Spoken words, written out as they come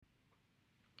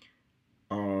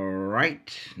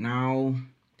right, now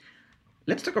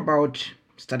let's talk about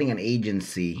starting an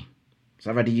agency.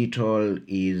 Sava Digital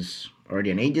is already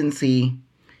an agency,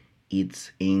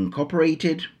 it's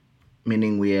incorporated,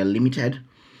 meaning we are limited.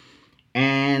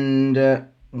 And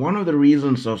one of the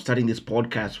reasons of starting this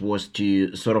podcast was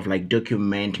to sort of like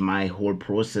document my whole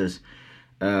process,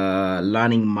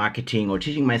 learning marketing or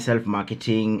teaching myself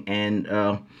marketing and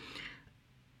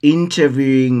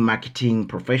interviewing marketing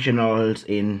professionals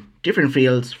in different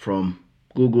fields from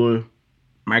Google,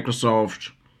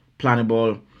 Microsoft,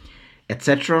 Planable,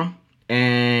 etc.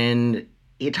 And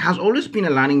it has always been a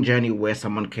learning journey where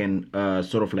someone can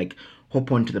sort of like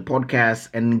hop onto the podcast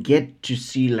and get to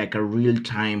see like a real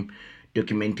time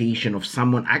documentation of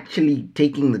someone actually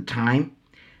taking the time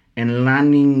and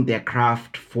learning their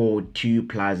craft for 2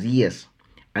 plus years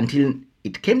until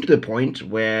it came to the point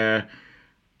where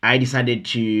I decided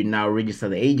to now register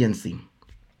the agency.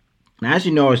 Now, as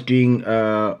you know, I was doing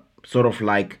sort of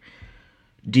like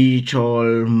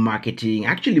digital marketing,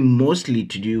 actually mostly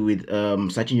to do with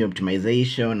search engine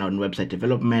optimization and website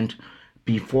development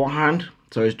beforehand.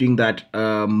 So I was doing that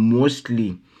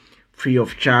mostly free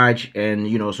of charge, and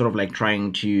sort of like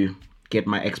trying to get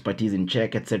my expertise in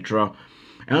check, etc.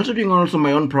 And also doing also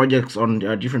my own projects on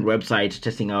different websites,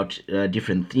 testing out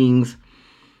different things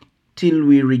till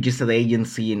we registered the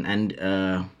agency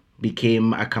and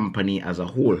became a company as a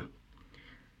whole.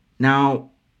 Now,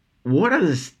 what are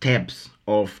the steps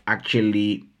of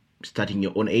actually starting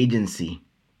your own agency?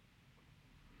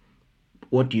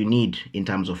 What do you need in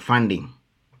terms of funding?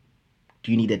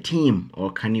 Do you need a team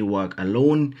or can you work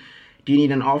alone? Do you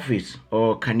need an office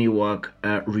or can you work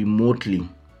remotely?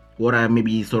 What are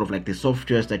maybe sort of like the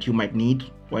softwares that you might need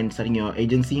when starting your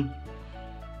agency?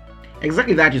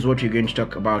 Exactly that is what we're going to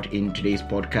talk about in today's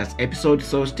podcast episode.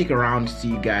 So stick around, see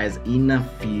you guys in a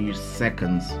few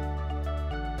seconds.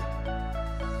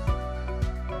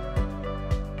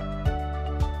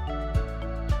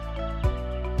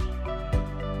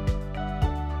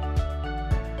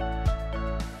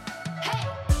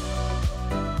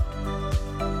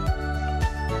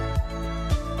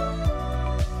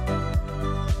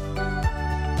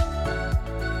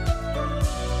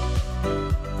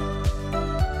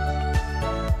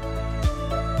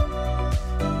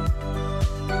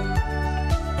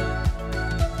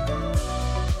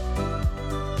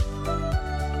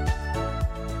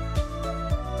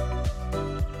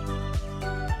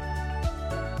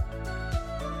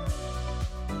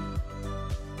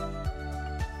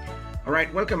 All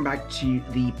right, welcome back to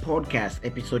the podcast,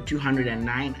 episode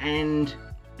 209. And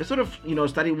I sort of,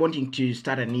 started wanting to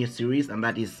start a new series, and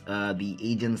that is the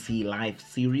Agency Life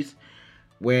series,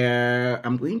 where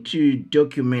I'm going to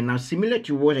document now, similar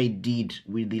to what I did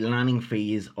with the learning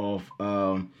phase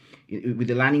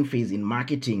in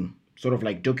marketing, sort of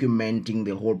like documenting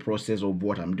the whole process of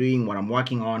what I'm doing, what I'm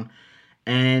working on,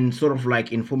 and sort of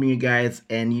like informing you guys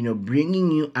and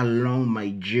bringing you along my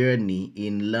journey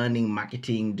in learning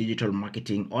marketing, digital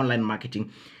marketing, online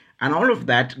marketing, and all of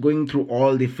that, going through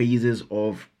all the phases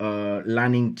of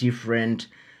learning different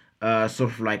sort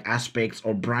of like aspects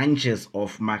or branches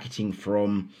of marketing,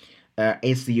 from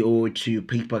SEO to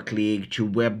pay-per-click to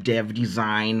web dev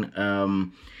design,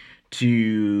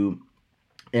 to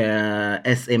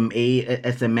SMM,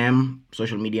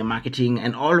 social media marketing,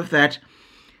 and all of that,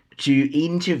 to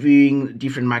interviewing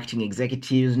different marketing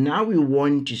executives. Now we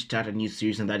want to start a new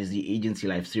series, and that is the Agency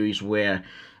Life series, where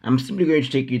I'm simply going to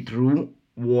take you through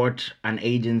what an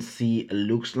agency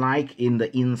looks like in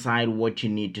the inside, what you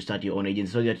need to start your own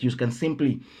agency, so that you can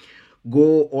simply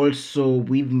go also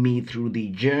with me through the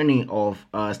journey of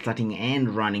starting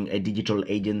and running a digital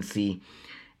agency,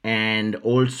 and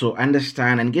also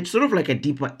understand and get sort of like a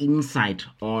deeper insight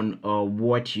on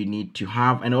what you need to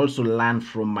have, and also learn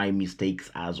from my mistakes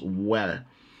as well.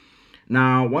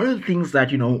 Now, one of the things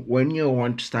that when you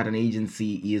want to start an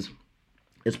agency is,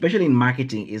 especially in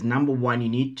marketing, is number one, you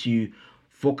need to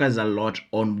focus a lot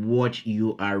on what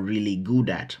you are really good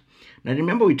at. Now,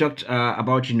 remember we talked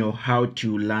about how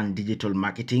to learn digital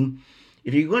marketing.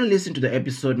 If you're going to listen to the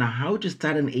episode now, how to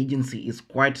start an agency is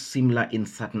quite similar in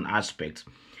certain aspects.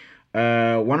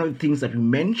 One of the things that we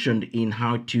mentioned in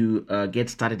how to get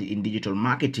started in digital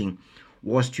marketing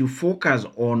was to focus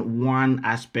on one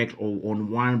aspect or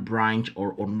on one branch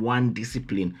or on one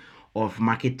discipline of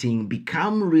marketing,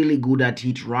 become really good at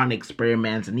it, run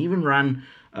experiments, and even run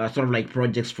sort of like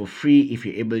projects for free if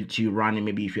you're able to run it.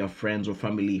 Maybe if you have friends or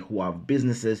family who have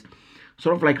businesses,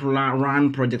 sort of like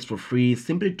run projects for free,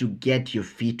 simply to get your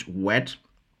feet wet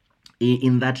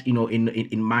in that,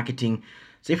 in marketing.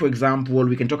 Say, for example,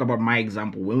 we can talk about my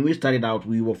example. When we started out,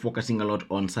 we were focusing a lot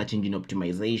on search engine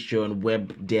optimization,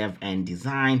 web dev, and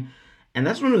design. And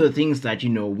that's one of the things that,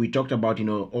 we talked about,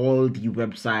 all the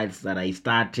websites that I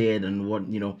started and what,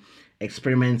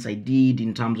 experiments I did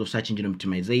in terms of search engine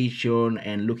optimization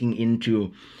and looking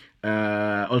into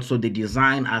also the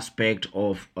design aspect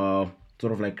of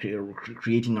sort of like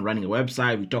creating and running a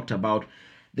website. We talked about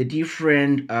the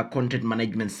different content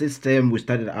management system. We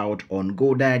started out on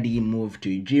GoDaddy, moved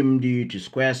to Jimdo, to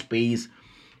Squarespace,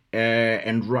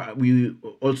 and we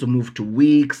also moved to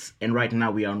Wix, and right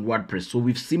now we are on WordPress. So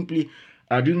we've simply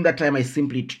during that time I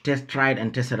simply tried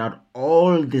and tested out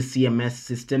all the CMS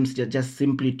systems, just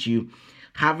simply to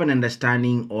have an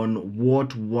understanding on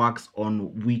what works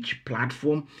on which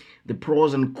platform, the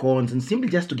pros and cons, and simply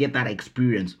just to get that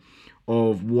experience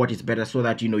of what is better, so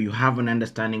that you have an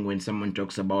understanding when someone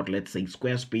talks about, let's say,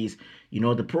 Squarespace,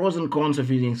 the pros and cons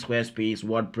of using Squarespace,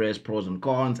 WordPress, pros and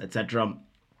cons, etc.,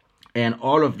 and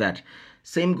all of that.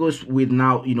 Same goes with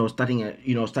now, starting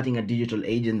a digital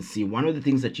agency. One of the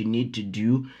things that you need to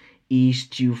do is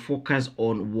to focus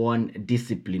on one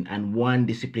discipline, and one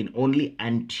discipline only,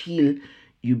 until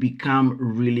you become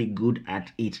really good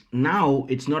at it. Now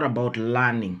it's not about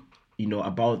learning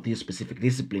about this specific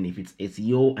discipline, if it's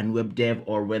SEO and web dev,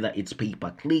 or whether it's pay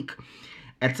per click,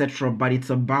 etc., but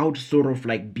it's about sort of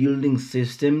like building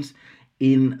systems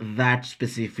in that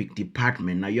specific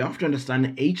department. Now you have to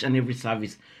understand, each and every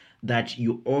service that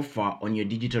you offer on your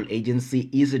digital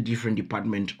agency is a different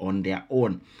department on their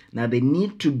own. Now they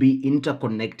need to be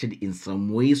interconnected in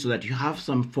some way, so that you have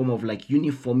some form of like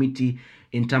uniformity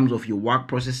in terms of your work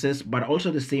processes, but also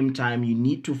at the same time you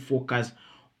need to focus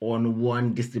on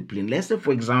one discipline. Let's say,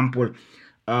 for example,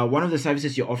 one of the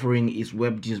services you're offering is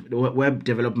web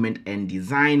development and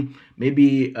design,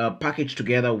 maybe packaged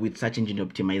together with search engine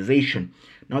optimization.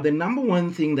 Now, the number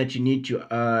one thing that you need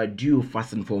to do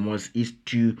first and foremost is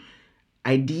to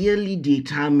ideally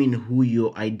determine who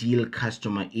your ideal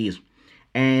customer is.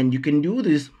 And you can do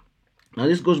this. Now,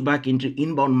 this goes back into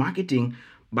inbound marketing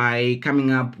by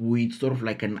coming up with sort of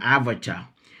like an avatar.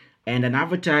 And an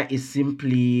avatar is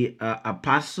simply a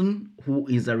person who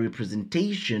is a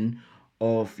representation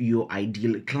of your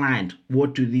ideal client.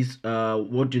 What do these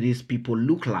people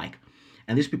look like?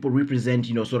 And these people represent,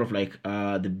 sort of like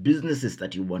the businesses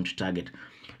that you want to target.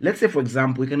 Let's say, for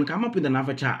example, we can come up with an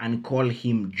avatar and call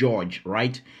him George,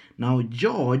 right? Now,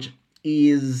 George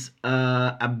is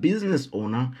a business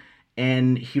owner,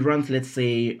 and he runs, let's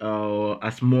say,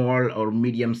 a small or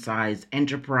medium-sized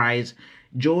enterprise.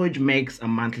 George makes a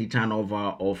monthly turnover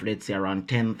of, let's say, around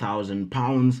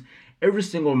 £10,000 every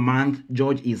single month.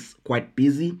 George is quite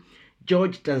busy.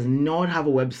 George does not have a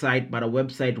website, but a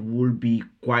website will be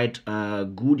quite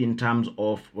good in terms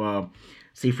of,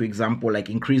 say, for example, like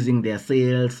increasing their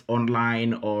sales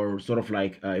online, or sort of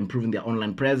like improving their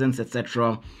online presence,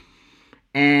 etc.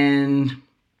 And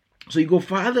so you go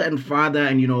further and further,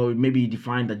 and maybe you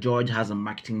define that George has a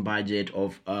marketing budget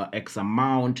of X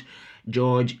amount.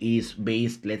 George is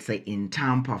based, let's say, in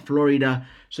Tampa, Florida.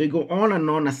 So you go on and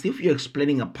on as if you're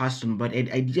explaining a person, but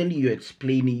ideally you're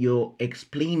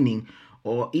explaining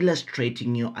or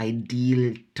illustrating your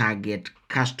ideal target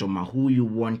customer, who you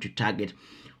want to target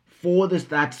for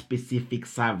that specific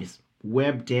service,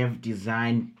 web dev,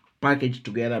 design, packaged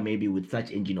together maybe with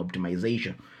search engine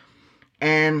optimization.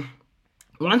 And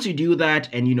once you do that,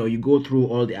 and you go through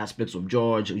all the aspects of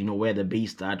George, where they're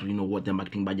based at, what their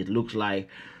marketing budget looks like,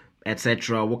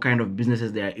 etc., what kind of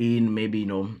businesses they're in. Maybe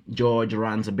George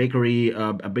runs a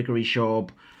bakery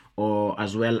shop, or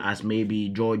as well as maybe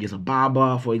George is a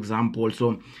barber, for example.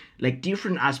 So like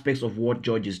different aspects of what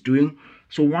George is doing.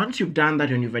 So once you've done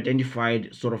that and you've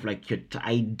identified sort of like your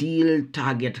ideal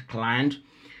target client,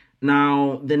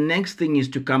 now the next thing is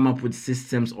to come up with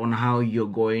systems on how you're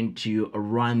going to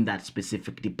run that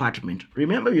specific department.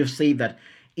 Remember, we've said that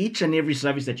each and every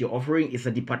service that you're offering is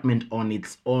a department on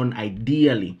its own,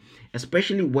 ideally,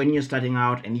 especially when you're starting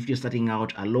out. And if you're starting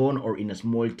out alone or in a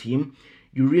small team,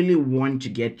 you really want to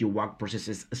get your work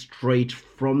processes straight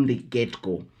from the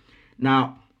get-go.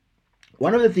 Now,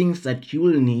 one of the things that you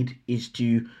will need is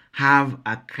to have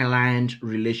a client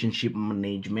relationship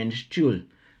management tool.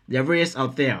 There are various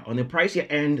out there. On the pricier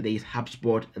end, there is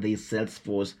HubSpot, there is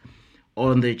Salesforce.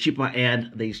 On the cheaper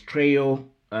end, there is Trello,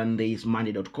 and there is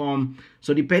Monday.com.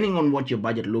 So depending on what your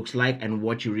budget looks like and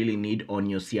what you really need on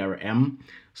your CRM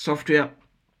software,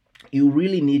 you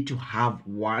really need to have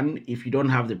one. If you don't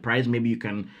have the price, maybe you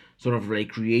can sort of like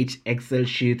create Excel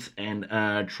sheets and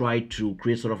try to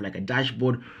create sort of like a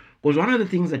dashboard. Because one of the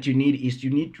things that you need is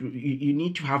you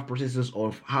need to have processes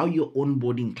of how you're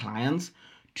onboarding clients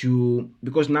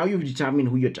because now you've determined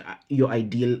who your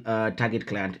ideal target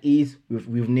client is.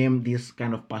 We've named this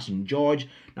kind of person George.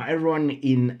 Now everyone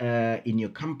in your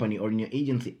company or in your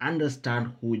agency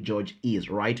understand who George is,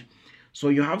 right? So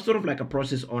you have sort of like a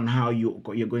process on how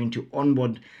you're going to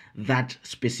onboard that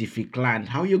specific client,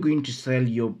 how you're going to sell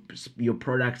your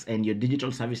products and your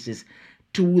digital services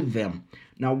to them.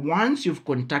 Now once you've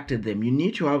contacted them, you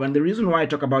need to have, and the reason why I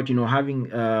talk about having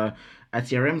a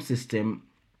CRM system,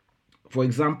 for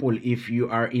example, if you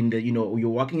are in the you're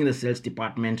working in the sales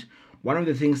department, one of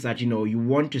the things that you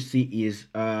want to see is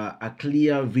a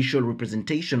clear visual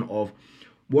representation of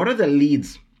what are the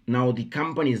leads. Now the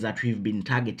companies that we've been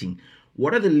targeting,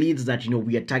 what are the leads that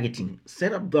we are targeting?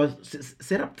 Set up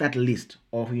that list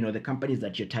of the companies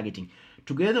that you're targeting,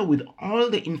 together with all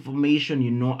the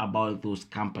information about those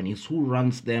companies, who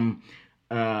runs them,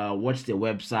 what's their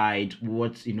website,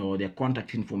 what's their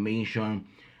contact information,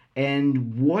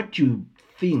 and what you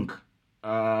think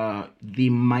they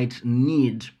might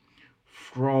need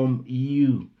from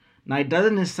you. Now it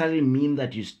doesn't necessarily mean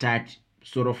that you start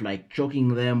sort of like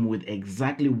choking them with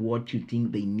exactly what you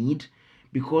think they need,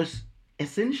 because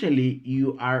essentially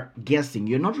you are guessing.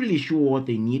 You're not really sure what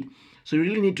they need, so you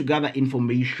really need to gather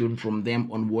information from them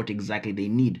on what exactly they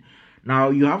need. Now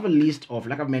you have a list of,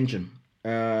 like I've mentioned,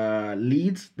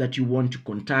 leads that you want to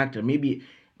contact, and maybe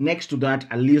next to that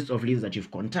a list of leads that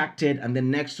you've contacted, and then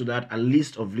next to that a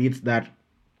list of leads that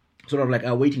sort of like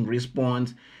are waiting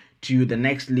response to the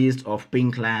next list of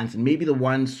paying clients, and maybe the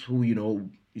ones who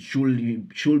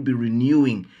should be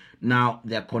renewing now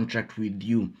their contract with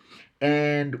you.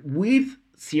 And with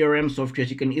CRM software,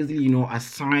 you can easily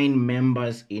assign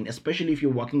members in, especially if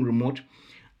you're working remote,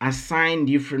 assign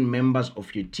different members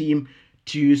of your team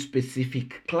to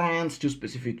specific clients, to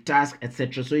specific tasks,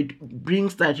 etc. So it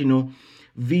brings that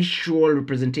visual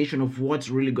representation of what's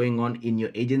really going on in your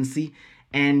agency,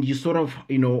 and you sort of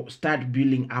start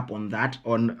building up on that,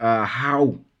 on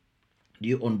how do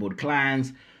you onboard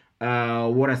clients,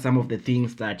 what are some of the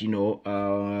things that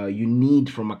you need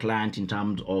from a client in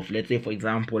terms of, let's say for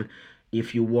example,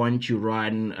 if you want to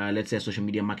run let's say a social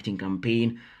media marketing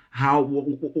campaign,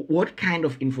 what kind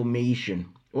of information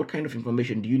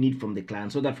do you need from the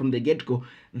client, so that from the get-go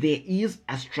there is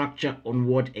a structure on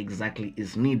what exactly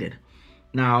is needed.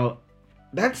 Now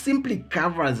that simply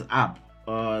covers up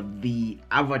the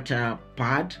avatar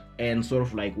part, and sort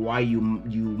of like why you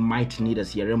might need a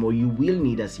CRM, or you will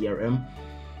need a CRM.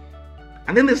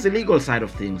 And then there's the legal side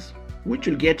of things, which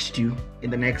we'll get to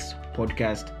in the next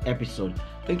podcast episode.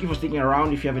 Thank you for sticking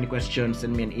around. If you have any questions,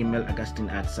 send me an email,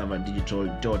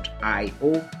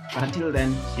 augustine@savadigital.io. But until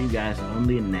then, see you guys on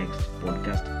the next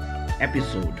podcast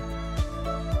episode.